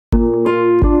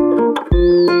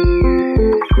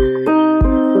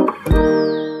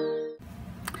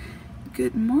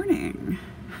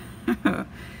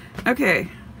Okay,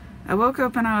 I woke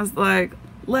up and I was like,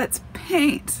 let's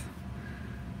paint.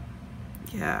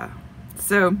 Yeah,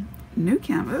 so new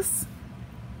canvas,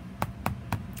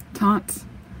 taunt,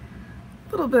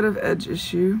 little bit of edge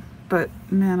issue, but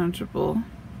manageable.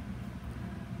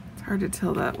 It's hard to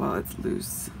tell that while it's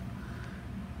loose.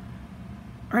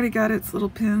 Already got its little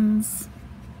pins.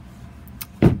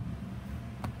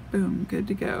 Boom, good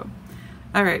to go.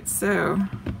 All right, so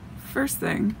first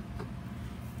thing,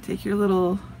 take your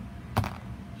little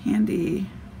handy,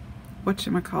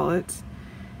 whatchamacallit,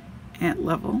 ant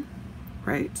level,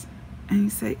 right? And you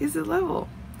say, is it level?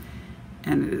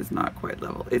 And it is not quite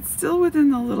level. It's still within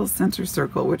the little center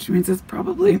circle, which means it's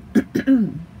probably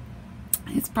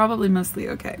it's probably mostly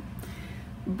okay.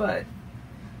 But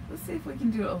let's see if we can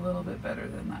do it a little bit better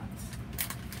than that.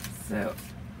 So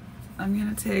I'm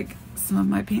gonna take some of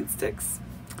my paint sticks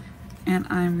and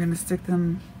I'm gonna stick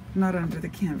them not under the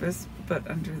canvas, but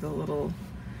under the little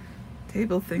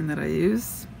table thing that I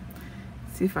use.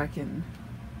 See if I can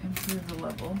improve the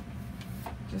level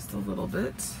just a little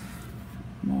bit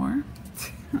more.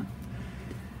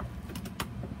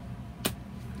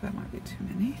 That might be too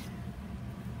many.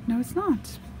 No, it's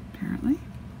not, apparently.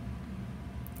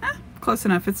 Ah, close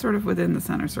enough. It's sort of within the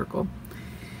center circle.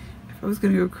 If I was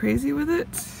going to go crazy with it,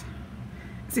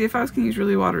 see, if I was going to use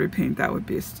really watery paint, that would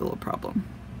be still a problem.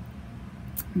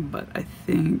 But I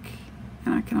think,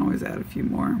 and I can always add a few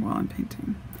more while I'm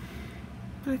painting,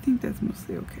 but I think that's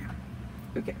mostly okay.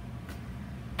 Okay.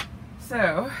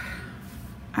 So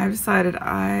I've decided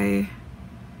I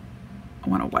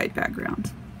want a white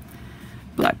background.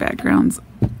 Black backgrounds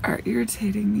are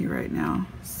irritating me right now,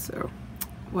 so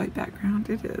white background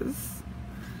it is.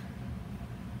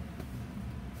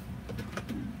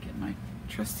 Get my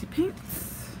trusty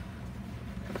paints.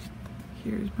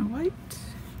 Here's my white.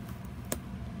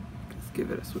 Let's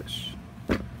give it a swish.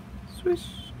 Swish.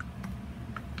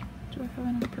 Do I have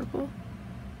enough purple?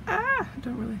 Ah, I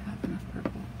don't really have enough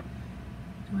purple.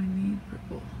 Do I need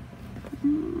purple?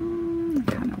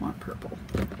 I kind of want purple.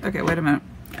 Okay, wait a minute.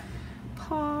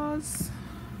 Pause.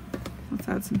 Let's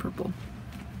add some purple.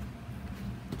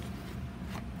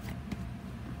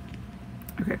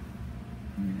 Okay,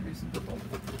 I'm gonna do some purple.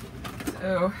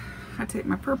 So I take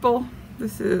my purple.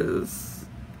 This is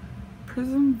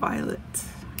Prism Violet.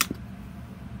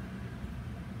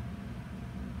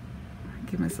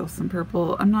 Give myself some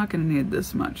purple. I'm not gonna need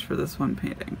this much for this one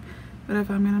painting, but if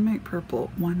I'm gonna make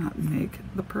purple, why not make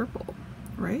the purple,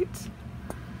 right?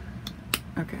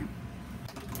 Okay.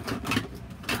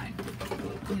 Fine.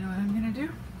 You know what I'm gonna do?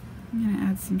 I'm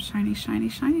gonna add some shiny, shiny,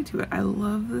 shiny to it. I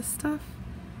love this stuff.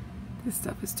 This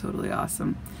stuff is totally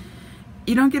awesome.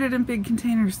 You don't get it in big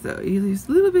containers though. You use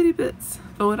little bitty bits.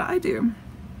 But what I do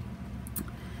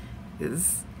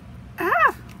is,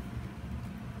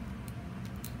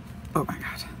 oh my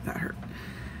God, that hurt.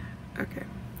 Okay,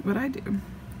 what I do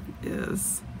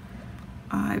is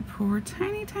I pour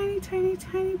tiny, tiny, tiny,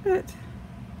 tiny bit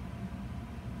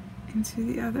into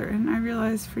the other, and I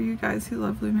realize for you guys who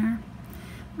love Lumiere,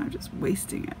 I'm just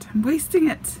wasting it. I'm wasting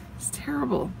it. It's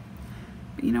terrible.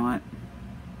 But you know what?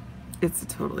 It's a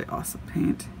totally awesome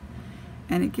paint,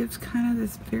 and it gives kind of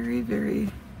this very, very,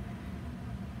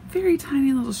 very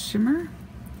tiny little shimmer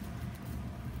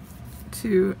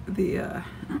to the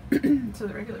to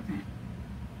the regular paint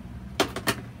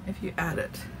if you add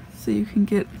it, so you can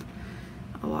get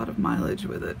a lot of mileage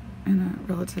with it in a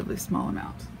relatively small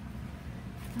amount.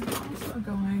 I'm also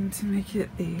going to make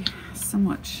it a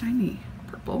somewhat shiny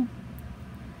purple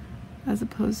as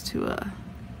opposed to a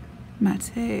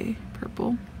matte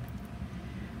purple,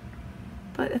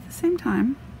 but at the same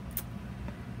time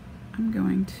I'm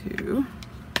going to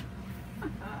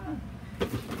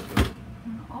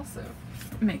also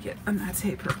make it a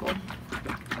matte purple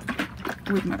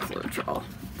with my Floetrol.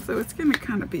 So it's going to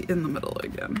kind of be in the middle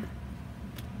again.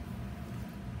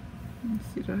 Let's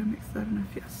see, did I mix that enough?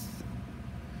 Yes.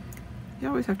 You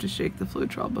always have to shake the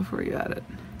Floetrol before you add it.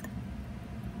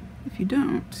 If you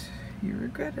don't, you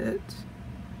regret it.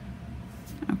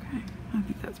 Okay, I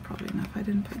think that's probably enough. I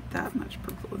didn't put that much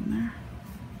purple in there.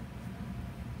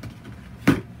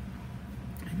 I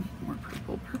need more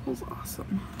purple. Purple's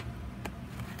awesome.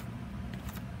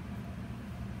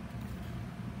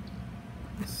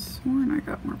 I sworn I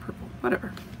got more purple.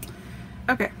 Whatever.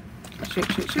 Okay.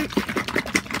 Shake, shake, shake. Oh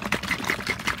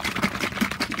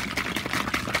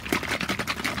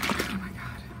my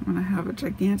God. I'm gonna have a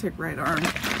gigantic right arm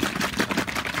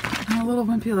and a little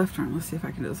wimpy left arm. Let's see if I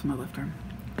can do this with my left arm.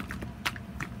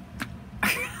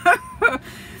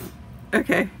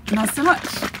 Okay, not so much.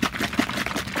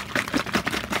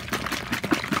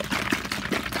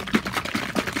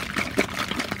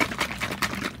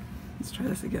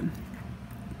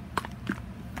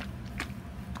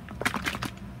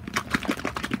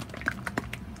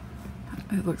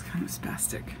 It looks kind of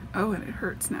spastic. Oh, and it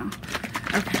hurts now.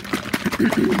 Okay.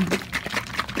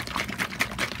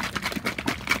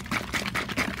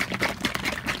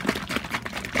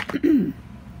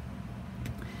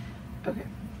 Okay.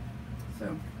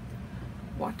 So,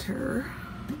 water.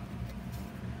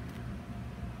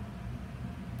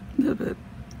 A little bit.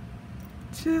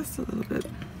 Just a little bit.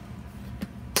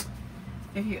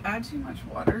 If you add too much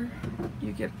water,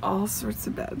 you get all sorts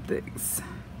of bad things.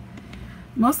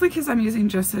 Mostly because I'm using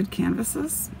just Ed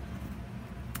canvases.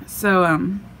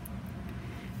 So,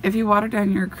 if you water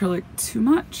down your acrylic too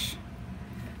much,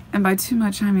 and by too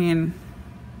much I mean,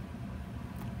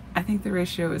 I think the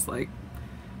ratio is like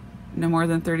no more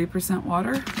than 30%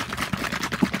 water,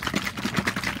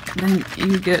 then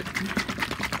you get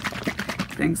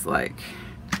things like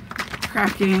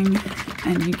cracking,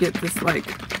 and you get this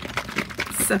like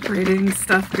separating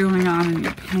stuff going on in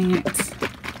your paint.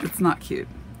 It's not cute.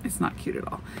 It's not cute at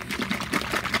all.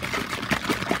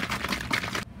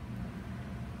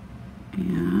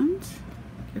 And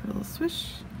give it a little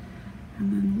swish,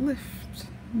 and then lift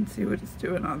and see what it's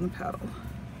doing on the paddle.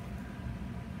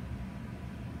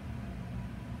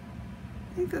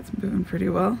 I think that's moving pretty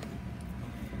well.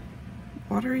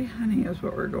 Watery honey is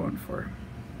what we're going for.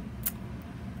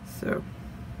 So,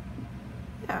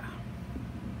 yeah.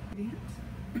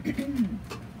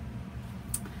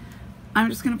 I'm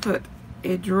just gonna put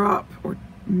a drop, or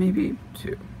maybe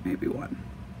two, maybe one,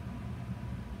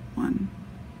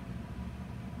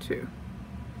 two.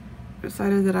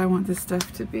 Decided that I want this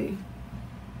stuff to be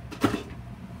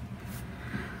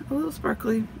a little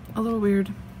sparkly, a little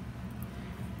weird.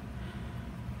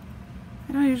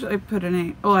 I don't usually put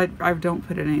any, well, I don't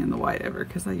put any in the white ever,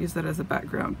 because I use that as a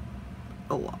background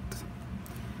a lot.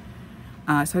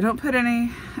 So I don't put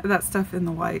any of that stuff in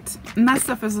the white, and that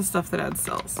stuff is the stuff that adds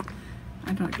cells.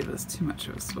 I don't give this too much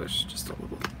of a swish, just a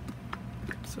little,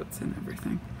 so it's in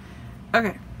everything.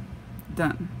 Okay,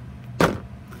 done.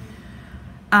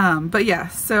 But yeah,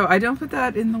 so I don't put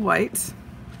that in the white,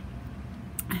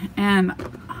 and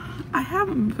I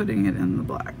haven't been putting it in the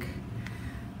black,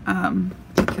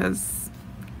 because,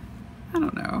 I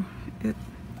don't know,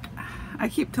 I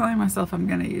keep telling myself I'm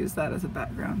gonna use that as a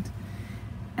background,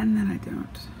 and then I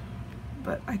don't,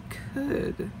 but I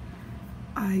could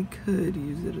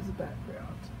use it as a background.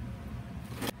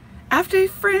 After a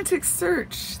frantic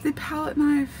search, the palette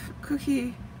knife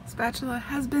cookie spatula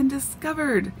has been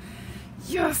discovered.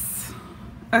 Yes!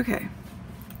 Okay,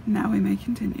 now we may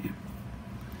continue.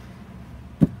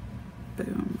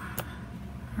 Boom.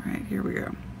 Alright, here we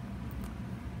go.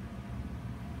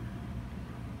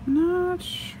 Not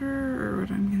sure what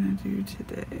I'm gonna do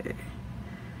today.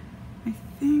 I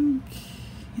think,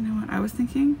 you know what I was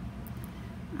thinking?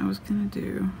 I was gonna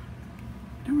do,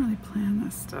 I don't really plan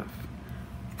this stuff.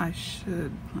 I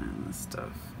should plan this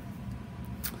stuff.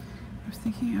 I was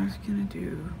thinking I was gonna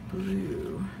do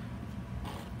blue.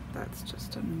 That's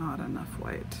just not enough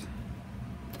white.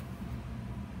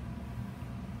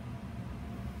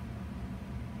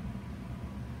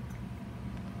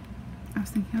 I was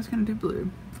thinking I was gonna do blue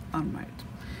on white.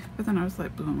 But then I was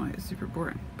like, blue on white is super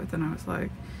boring. But then I was like,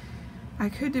 I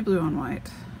could do blue on white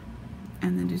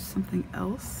and then do something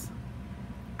else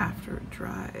after it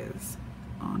dries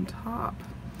on top.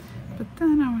 But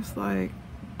then I was like,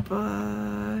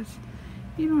 but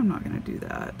you know I'm not gonna do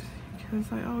that,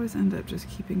 because I always end up just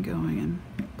keeping going and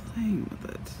playing with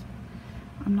it.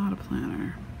 I'm not a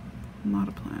planner. I'm not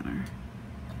a planner.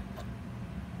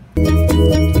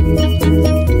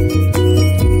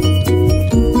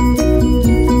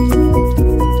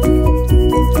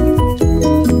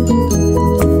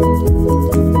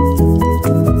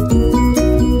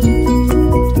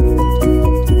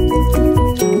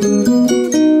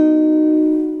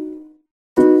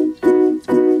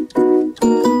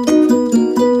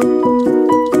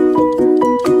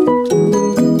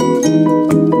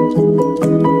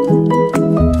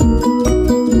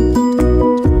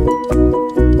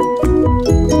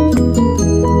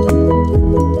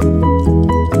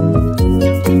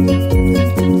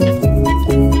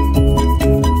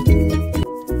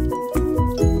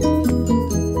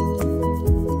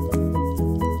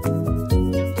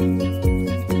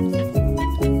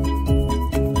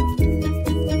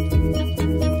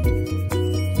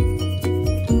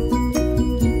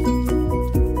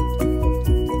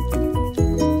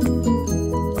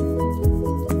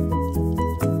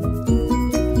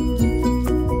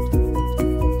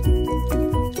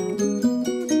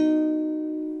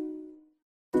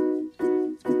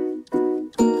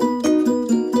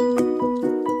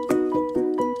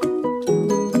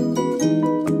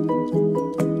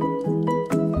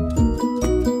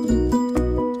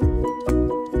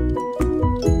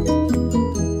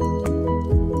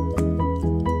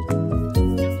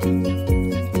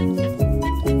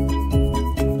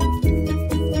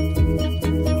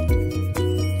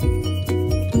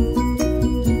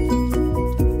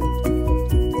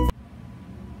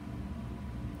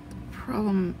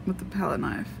 with the palette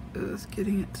knife is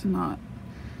getting it to not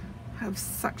have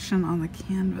suction on the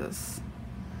canvas.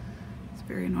 It's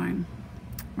very annoying.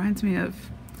 Reminds me of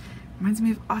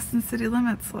Austin City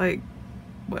Limits, like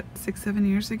what, 6-7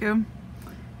 years ago,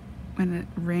 when it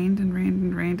rained and rained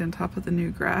and rained on top of the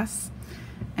new grass,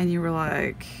 and you were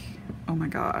like, oh my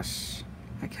gosh,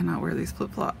 I cannot wear these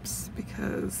flip-flops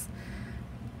because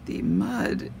the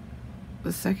mud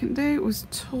the second day was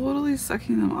totally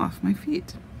sucking them off my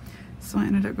feet. So I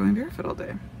ended up going barefoot all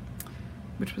day,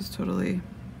 which was totally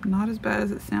not as bad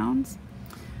as it sounds.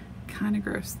 Kind of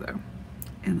gross though,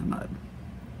 in the mud.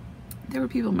 There were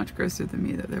people much grosser than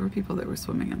me though. There were people that were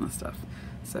swimming in the stuff.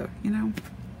 So, you know,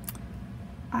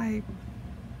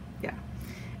 yeah.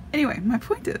 Anyway, my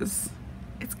point is,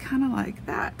 it's kind of like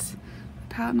that. The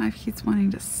palette knife keeps wanting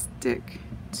to stick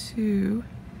to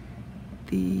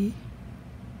the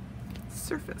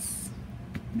surface.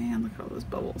 Man, look at all those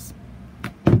bubbles.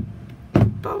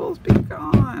 Bubbles, be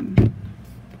gone.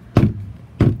 I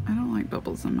don't like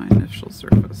bubbles on my initial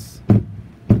surface.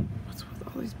 What's with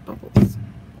all these bubbles?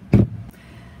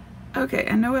 Okay,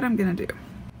 I know what I'm gonna do.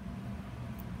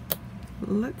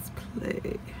 Let's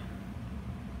play.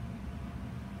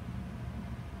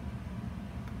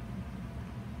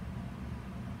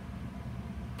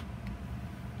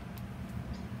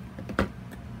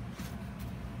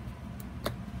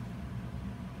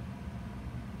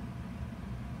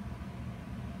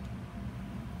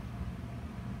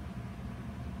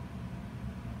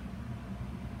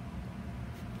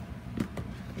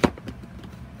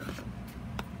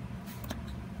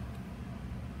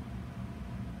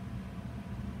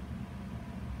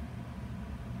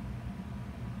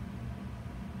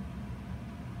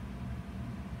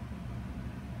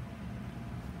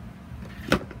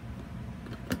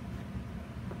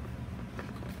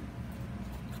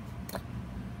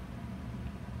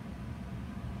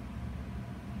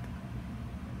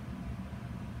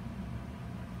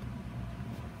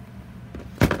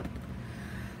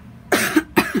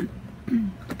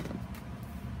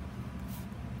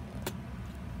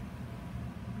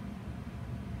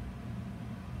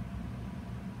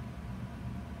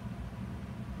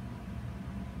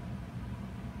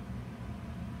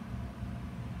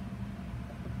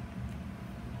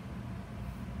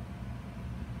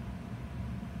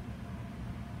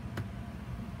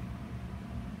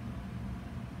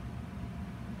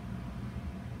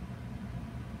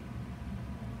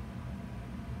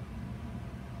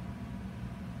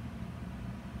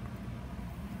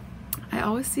 I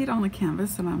always see it on the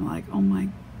canvas and I'm like, oh my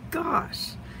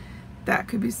gosh, that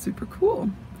could be super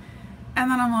cool. And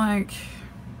then I'm like,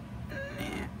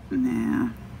 nah.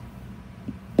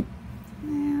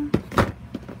 Let's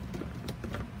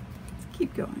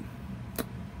keep going.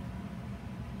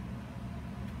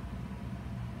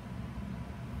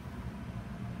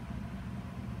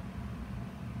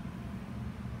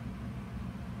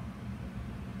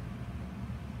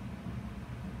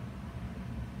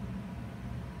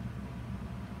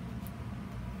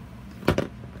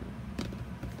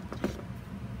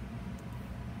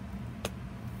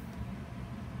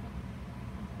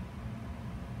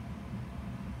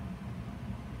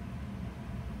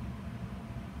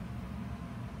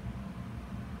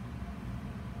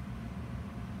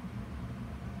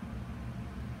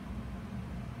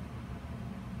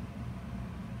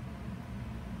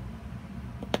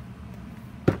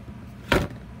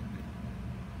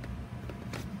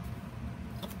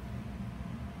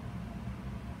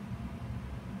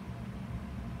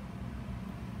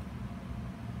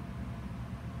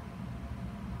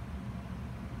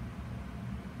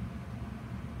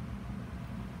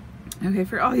 Okay,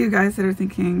 for all you guys that are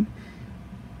thinking,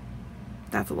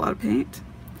 that's a lot of paint,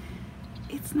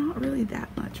 it's not really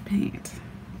that much paint.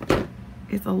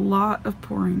 It's a lot of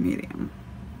pouring medium.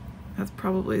 That's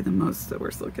probably the most that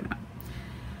we're looking at.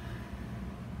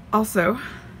 Also,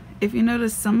 if you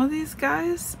notice, some of these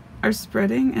guys are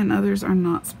spreading and others are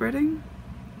not spreading.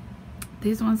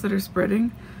 These ones that are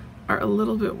spreading are a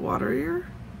little bit waterier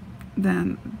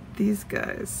than these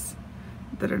guys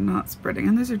that are not spreading.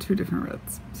 And these are two different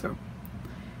reds, so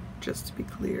just to be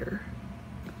clear.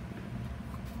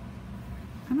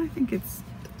 And I think it's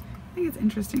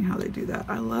interesting how they do that.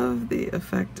 I love the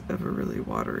effect of a really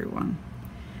watery one.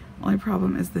 Only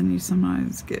problem is then you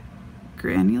sometimes get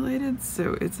granulated,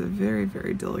 so it's a very,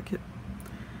 very delicate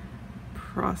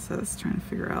process trying to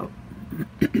figure out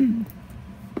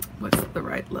what's the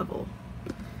right level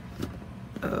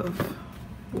of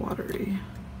watery.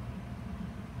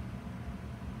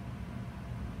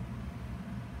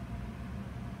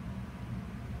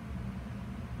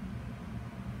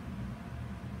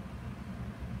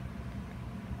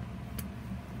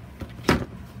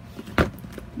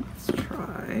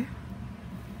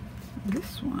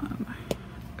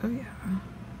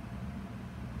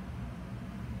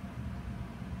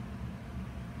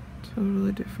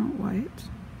 a different white.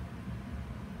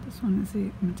 This one is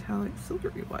a metallic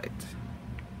silvery white.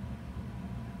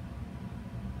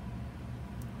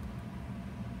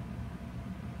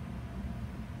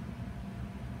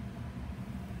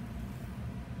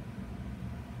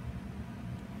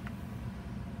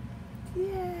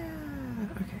 Yeah,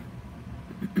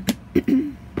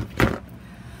 okay.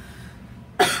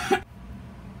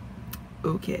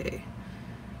 Okay,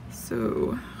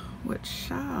 so what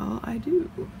shall I do?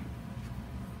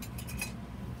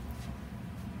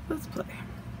 Let's play.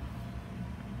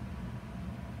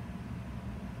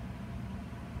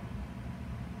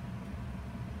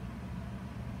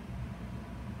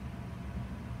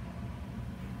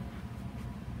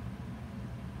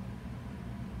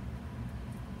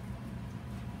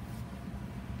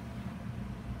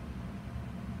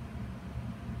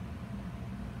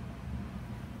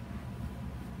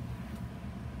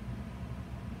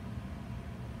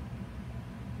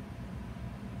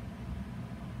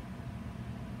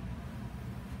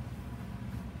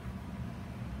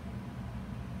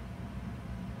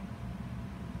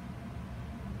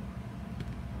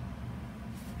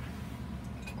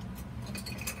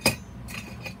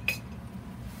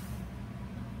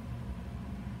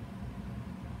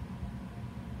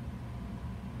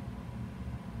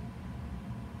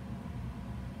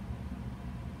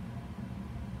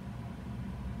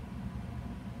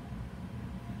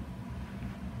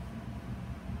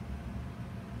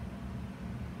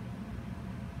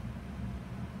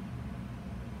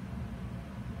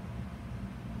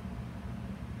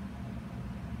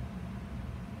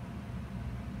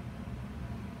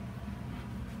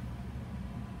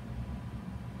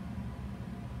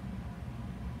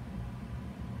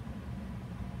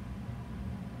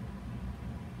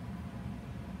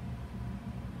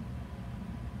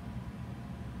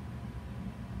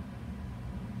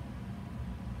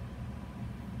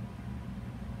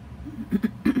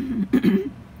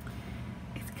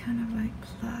 It's kind of like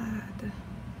plaid.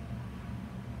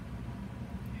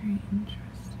 Very interesting.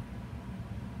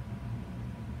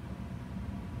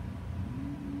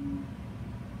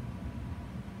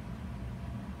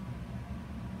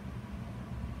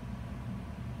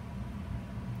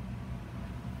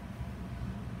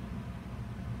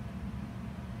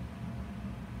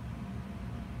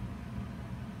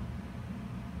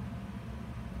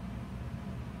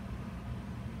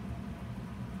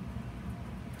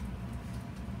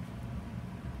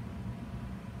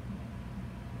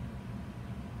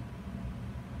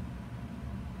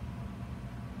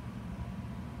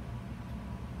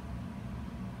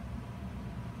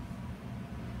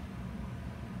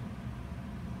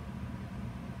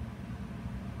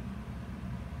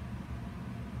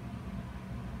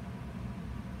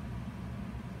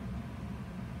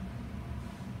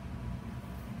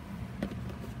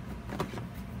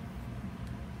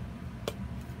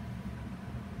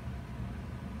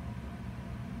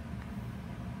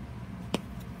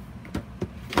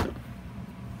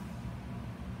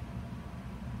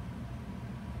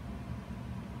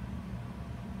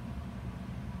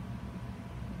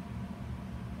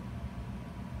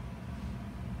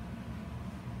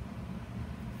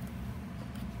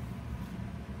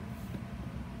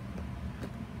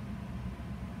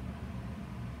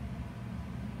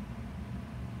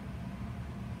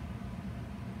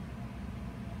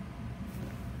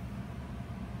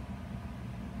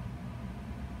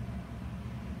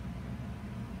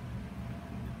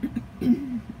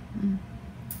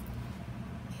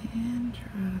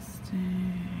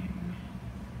 Interesting.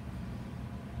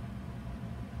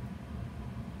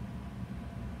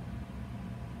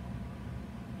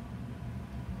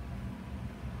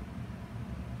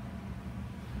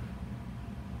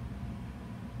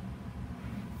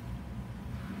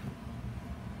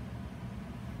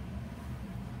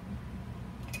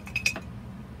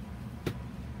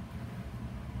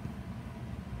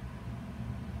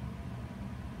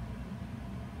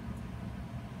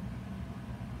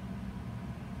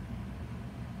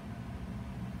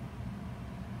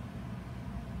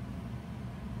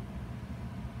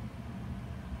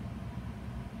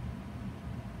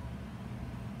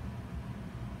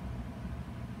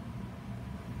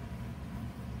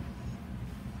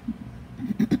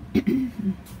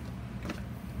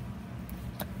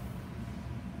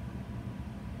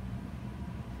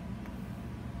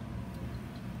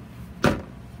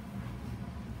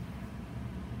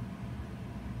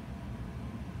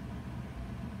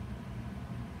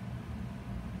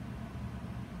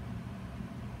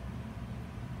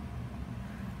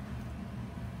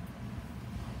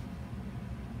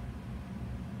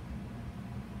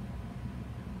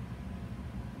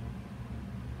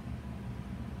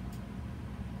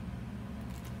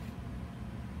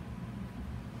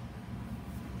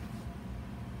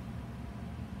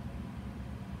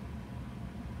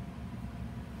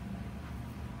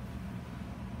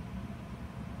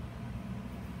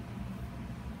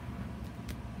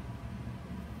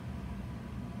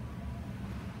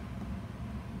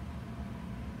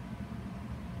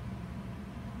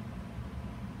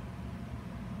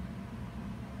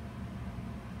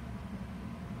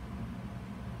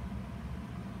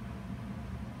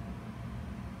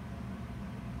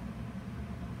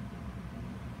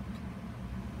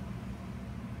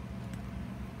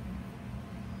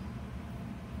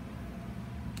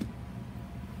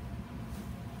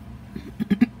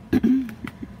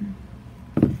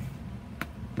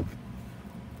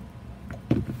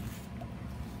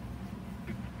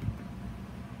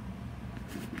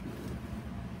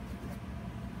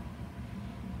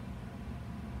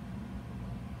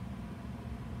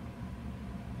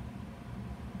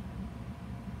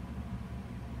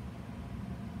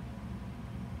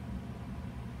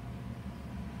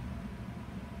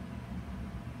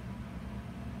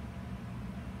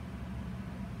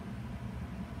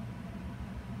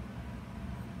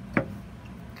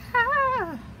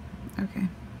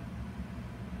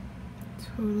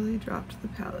 totally dropped the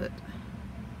palette.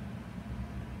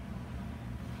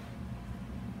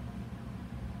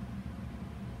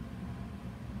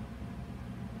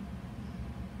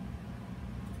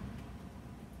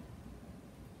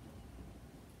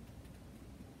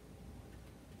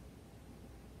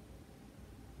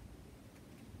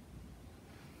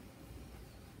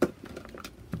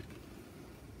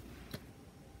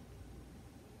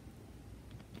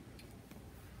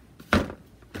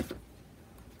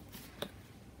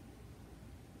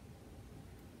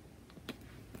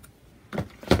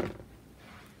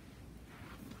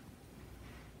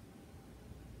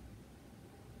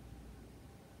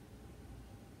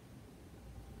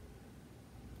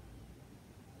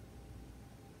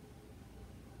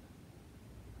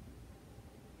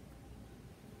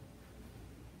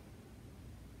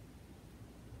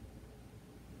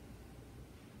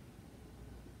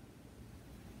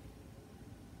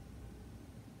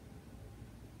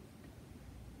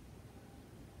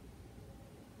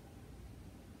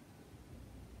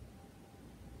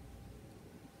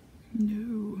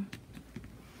 No.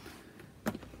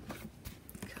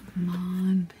 Come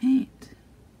on, paint.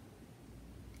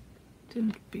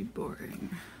 Don't be boring.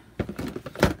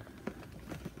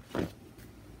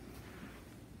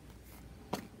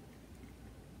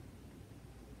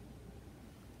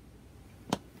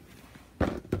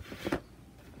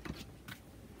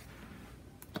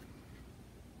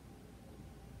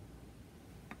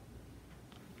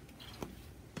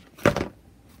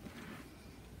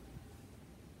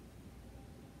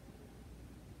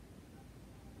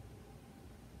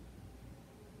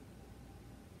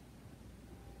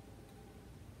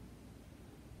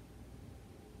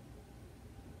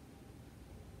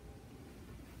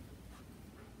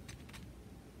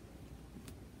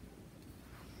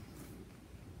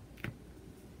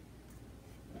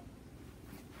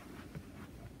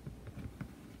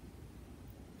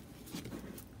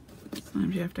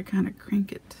 Sometimes you have to kind of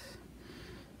crank it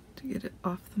to get it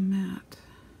off the mat.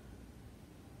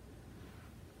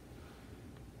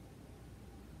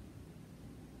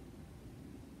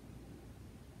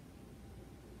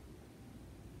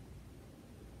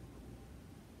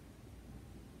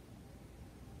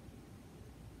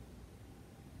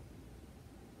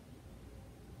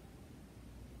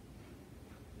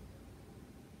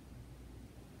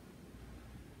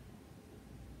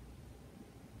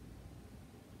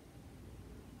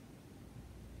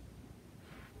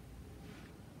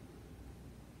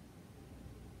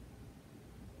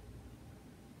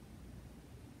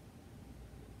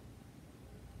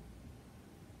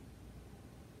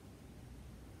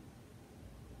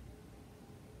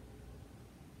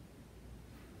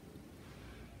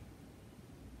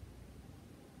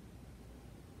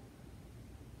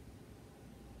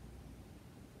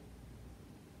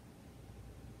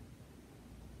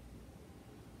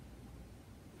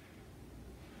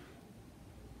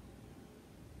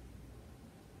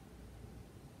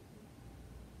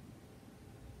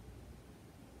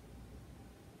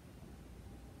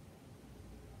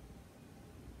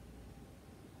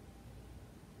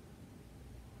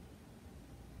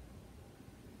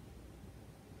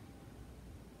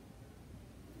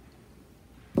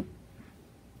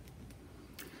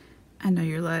 I know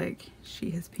you're like, she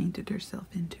has painted herself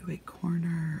into a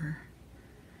corner.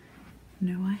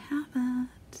 No, I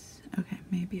haven't. Okay,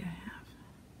 maybe I have.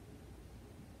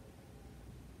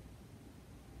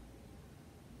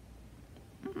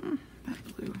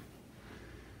 That blue.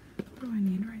 What do I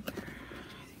need right there?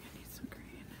 I think I need some green.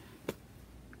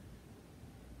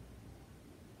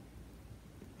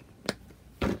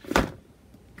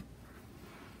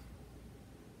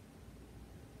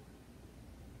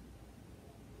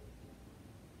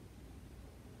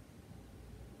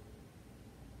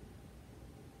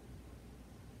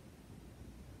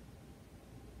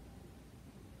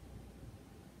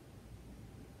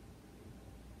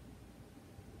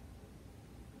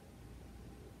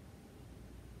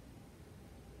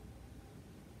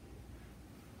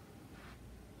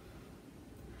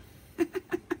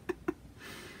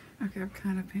 Okay, I've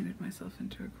kind of painted myself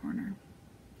into a corner.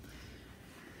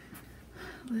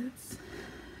 Let's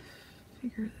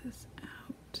figure this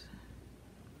out.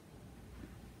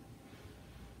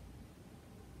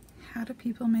 How do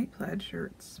people make plaid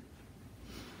shirts?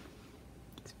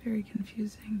 It's very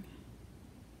confusing.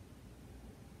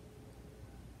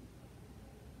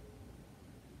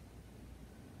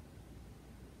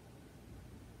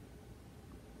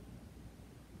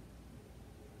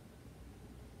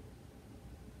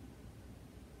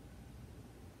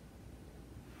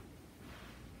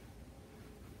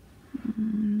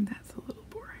 That's a little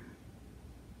boring.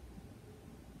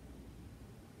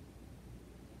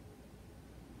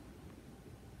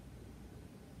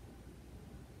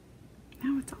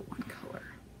 it's all one color.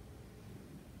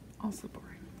 Also boring.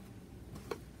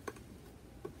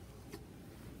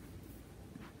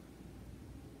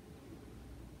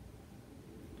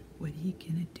 What are you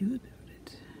gonna do about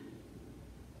it?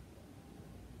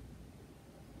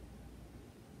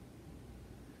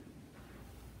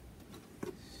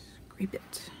 Scrape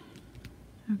it.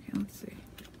 Okay, let's see.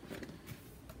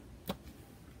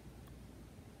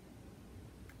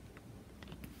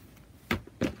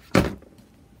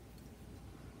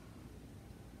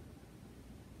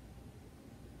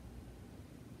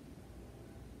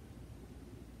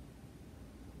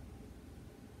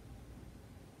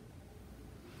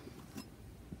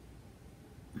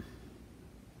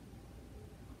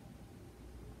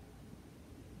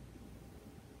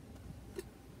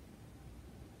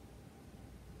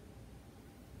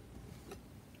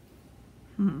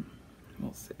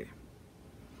 We'll see.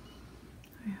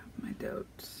 I have my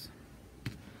doubts.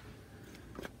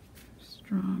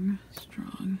 Strong,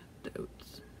 strong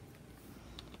doubts.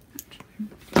 Actually,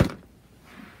 let's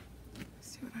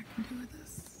see what I can do with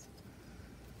this.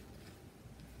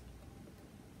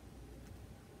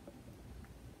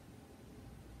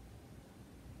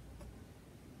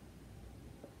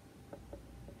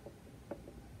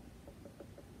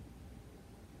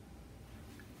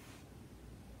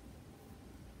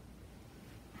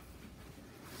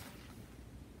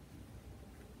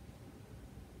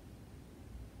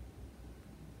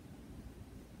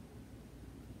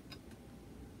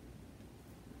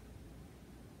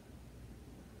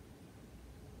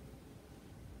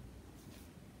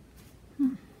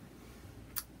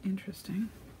 Interesting.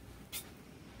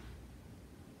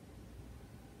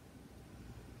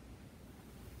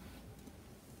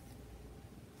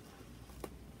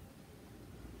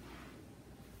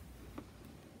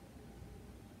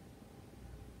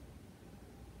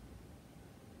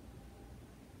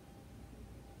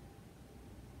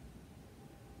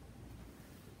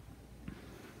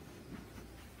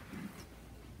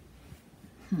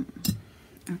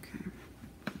 Okay.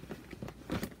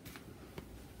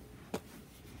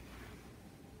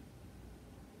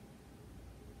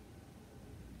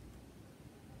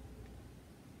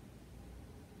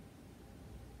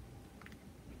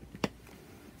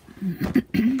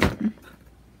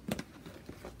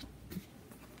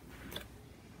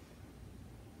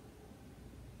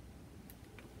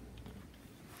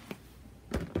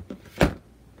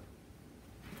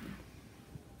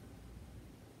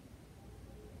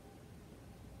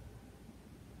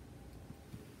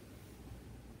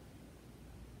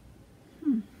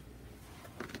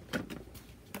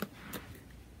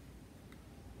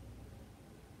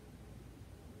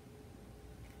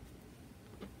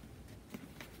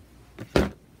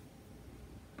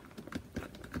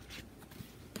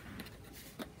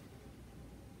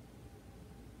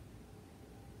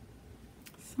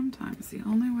 Sometimes the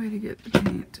only way to get the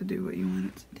paint to do what you want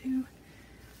it to do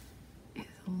is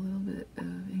a little bit of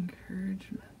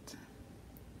encouragement.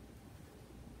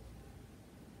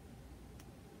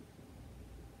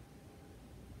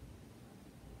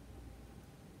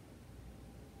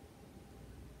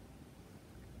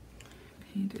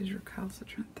 Paint is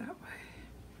recalcitrant that way.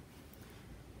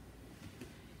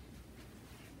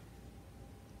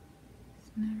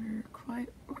 It's never quite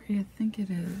where you think it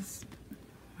is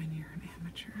when you're an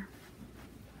amateur.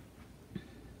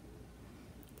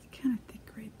 It's kind of thick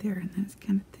right there, and then it's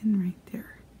kind of thin right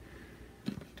there.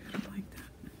 I don't like that.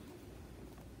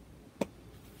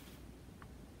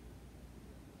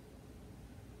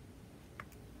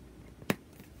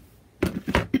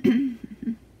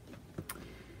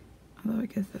 Although I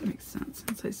guess that makes sense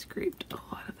since I scraped a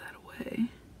lot of that away.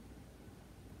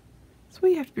 That's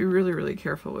what you have to be really, really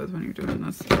careful with when you're doing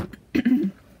this.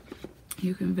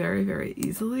 You can very, very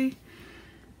easily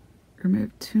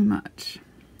remove too much.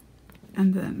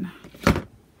 And then,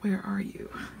 where are you?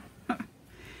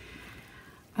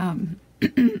 One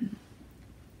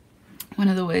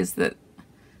of the ways that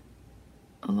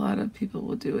a lot of people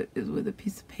will do it is with a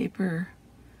piece of paper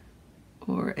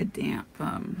or a damp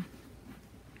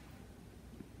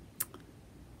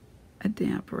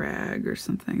rag or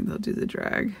something. They'll do the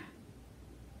drag.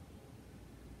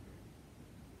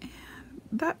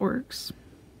 That works.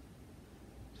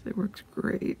 It works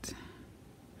great.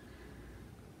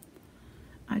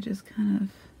 I just kind of,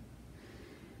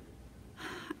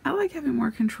 I like having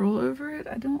more control over it.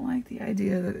 I don't like the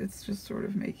idea that it's just sort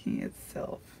of making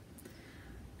itself.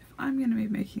 If I'm going to be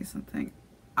making something,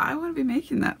 I want to be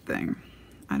making that thing.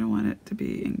 I don't want it to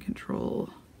be in control.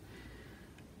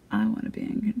 I want to be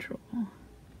in control.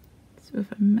 So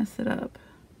if I mess it up,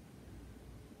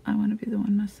 I want to be the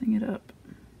one messing it up.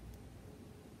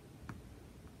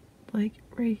 Like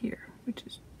right here, which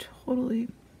is totally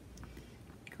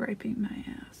griping my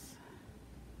ass.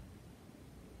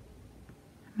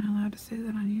 Am I allowed to say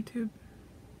that on YouTube?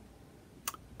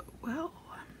 Well,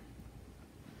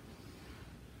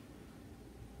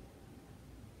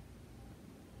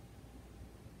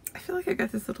 I feel like I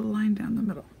got this little line down the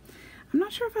middle. I'm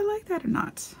not sure if I like that or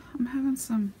not. I'm having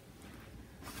some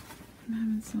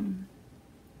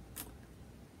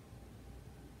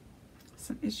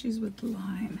issues with the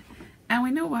line. And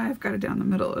we know why I've got it down the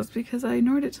middle. It's because I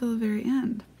ignored it till the very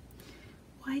end.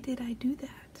 Why did I do that?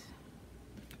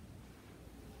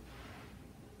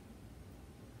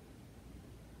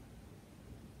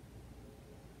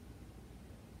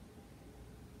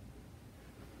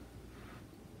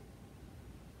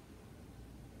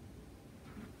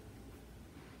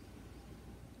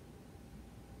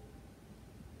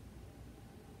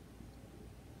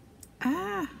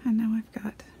 Ah, I know I've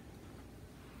got,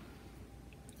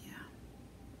 yeah.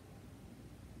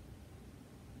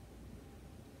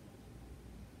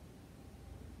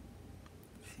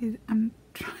 See, I'm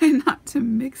trying not to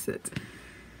mix it.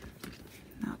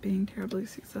 Not being terribly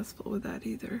successful with that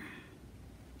either.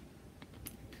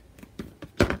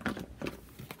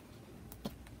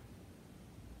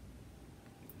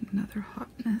 Another hot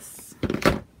mess.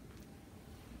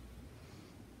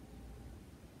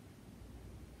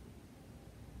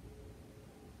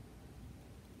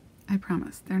 I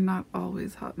promise, they're not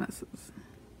always hot messes.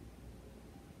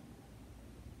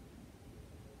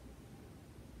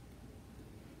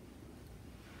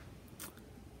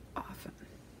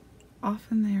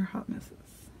 Often they are hot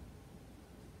messes,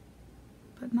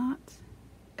 but not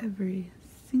every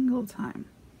single time.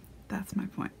 That's my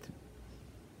point.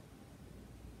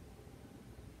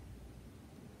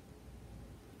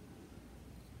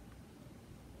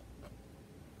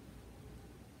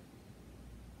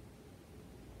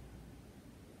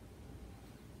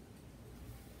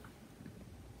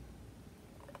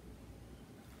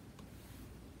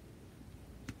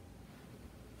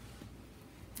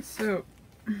 So,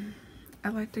 I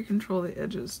like to control the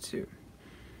edges too,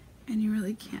 and you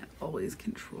really can't always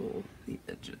control the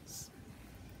edges.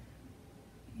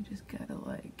 You just gotta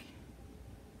like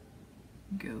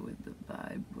go with the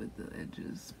vibe with the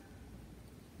edges.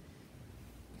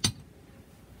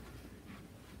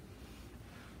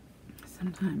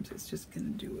 Sometimes it's just gonna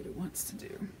do what it wants to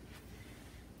do,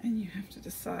 and you have to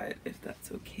decide if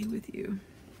that's okay with you,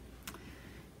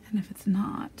 and if it's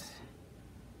not,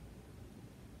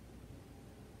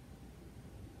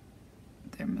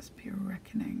 there must be a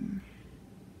reckoning.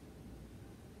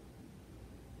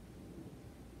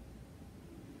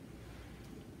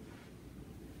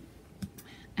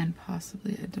 And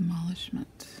possibly a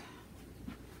demolishment.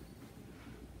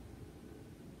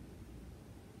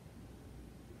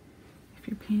 If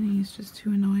your painting is just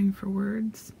too annoying for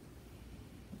words,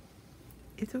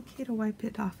 it's okay to wipe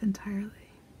it off entirely.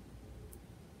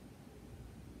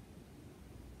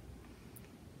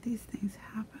 These things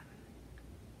happen.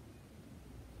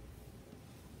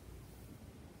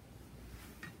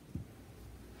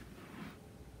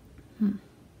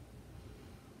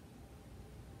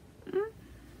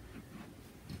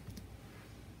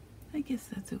 I guess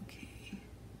that's okay.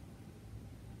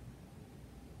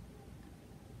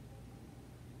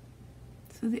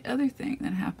 So the other thing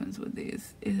that happens with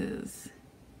these is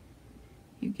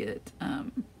you get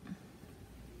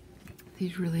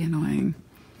these really annoying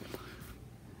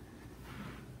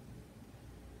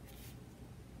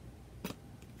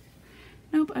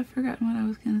nope, I've forgotten what I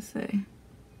was gonna say.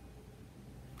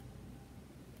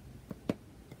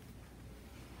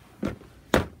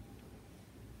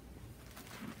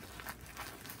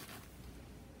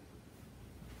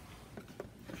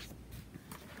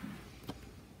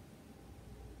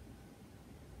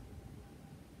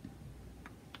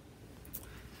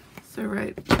 So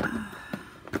right,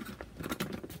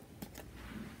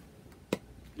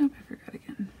 nope, I forgot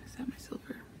again. Is that my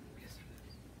silver? Yes, it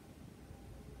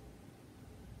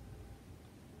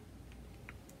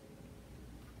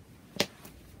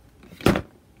is.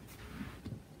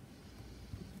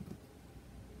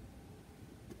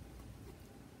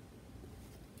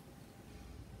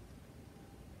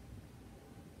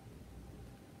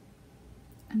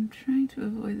 I'm trying to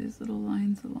avoid these little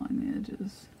lines along the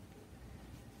edges,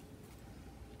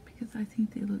 because I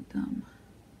think they look dumb.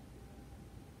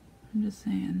 I'm just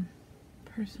saying,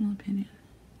 personal opinion.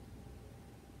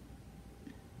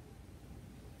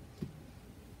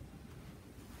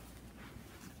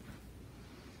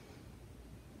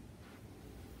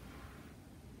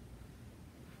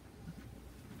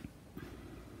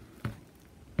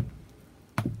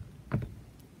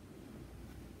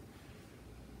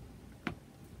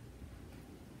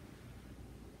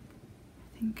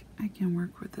 think I can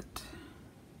work with it.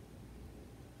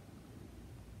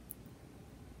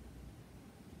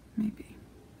 Maybe,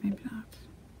 maybe not.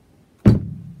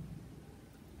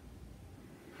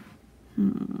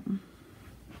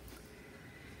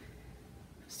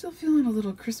 Still feeling a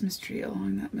little Christmas tree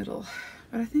along that middle,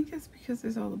 but I think it's because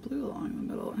there's all the blue along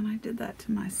the middle, and I did that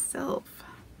to myself.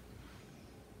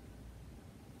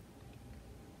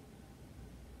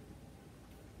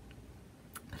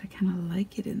 But I kind of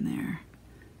like it in there.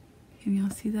 Can y'all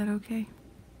see that okay?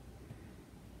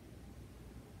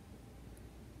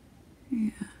 Yeah.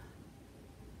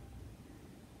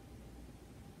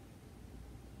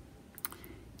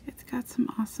 It's got some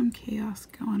awesome chaos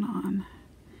going on,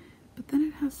 but then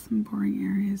it has some boring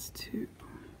areas too.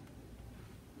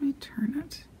 Let me turn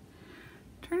it.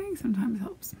 Turning sometimes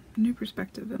helps. New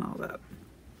perspective and all that.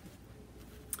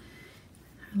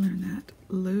 I learned that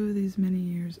these many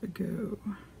years ago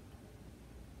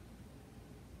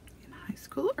in high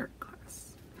school art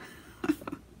class.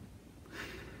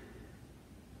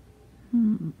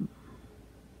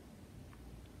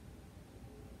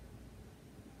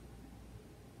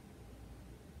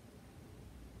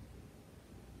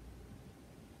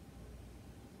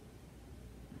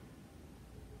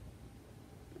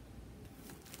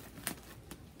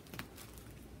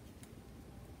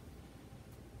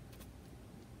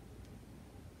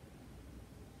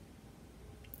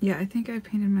 Yeah, I think I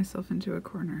painted myself into a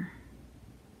corner.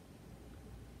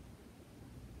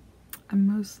 I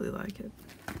mostly like it.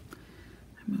 I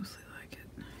mostly like it.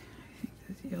 I think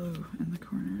this yellow in the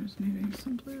corner is needing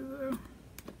some blue though.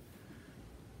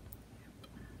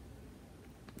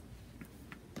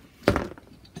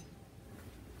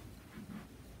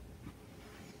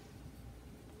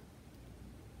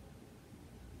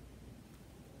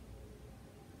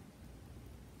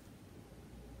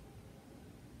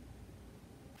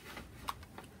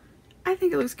 I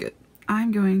think it looks good.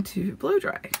 I'm going to blow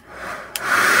dry.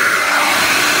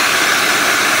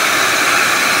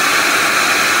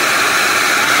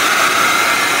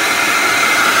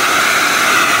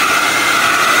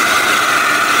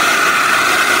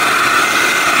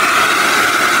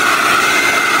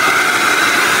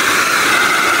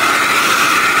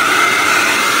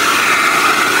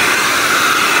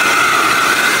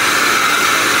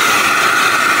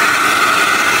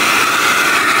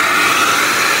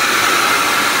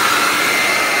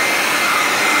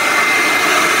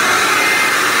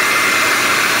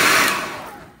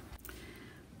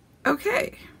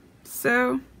 Okay,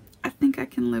 so I think I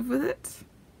can live with it.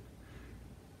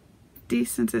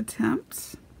 Decent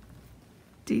attempt.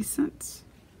 Decent.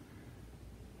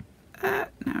 Now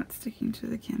it's sticking to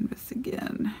the canvas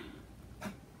again.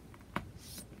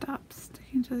 Stop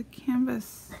sticking to the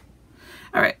canvas.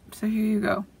 Alright, so here you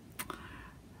go.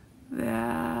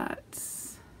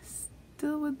 That's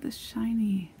still with the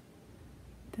shiny.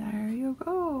 There you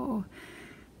go.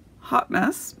 Hot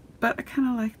mess. But I kind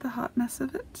of like the hotness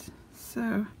of it,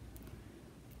 so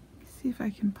see if I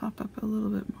can pop up a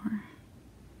little bit more.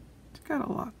 It's got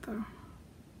a lot though.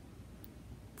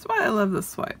 That's why I love the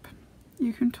swipe.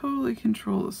 You can totally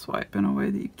control the swipe in a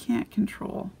way that you can't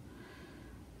control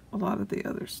a lot of the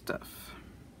other stuff.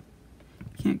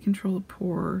 You can't control the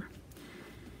pour,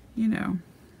 you know.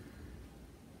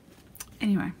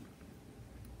 Anyway.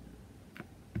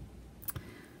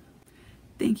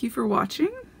 Thank you for watching.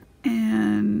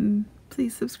 And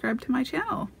please subscribe to my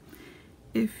channel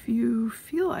if you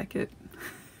feel like it.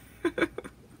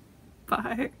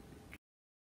 Bye.